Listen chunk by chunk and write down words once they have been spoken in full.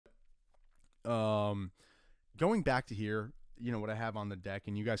Um, Going back to here, what I have on the deck,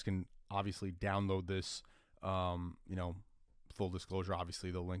 and you guys can obviously download this. Um, you know, Full disclosure, obviously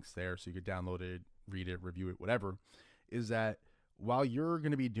the link's there, so you could download it, read it, review it, whatever. Is that while you're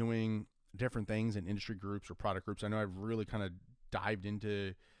going to be doing different things in industry groups or product groups, I know I've really kind of dived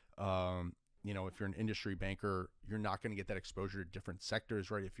into. If you're an industry banker, you're not going to get that exposure to different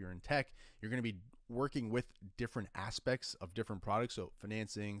sectors, right? If you're in tech, you're going to be working with different aspects of different products. So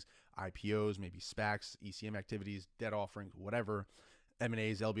financings, IPOs, maybe SPACs, ECM activities, debt offerings, whatever,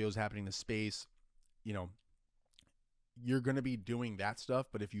 M&As, LBOs happening in the space, you know, you're going to be doing that stuff.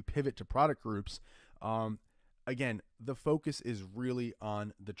 But if you pivot to product groups, um, again, the focus is really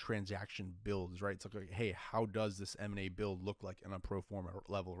on the transaction builds, right? It's like, hey, how does this M&A build look like on a pro forma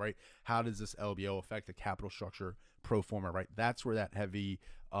level, right? How does this LBO affect the capital structure pro forma, right? That's where that heavy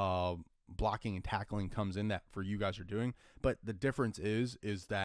blocking and tackling comes in that for you guys are doing. But the difference is that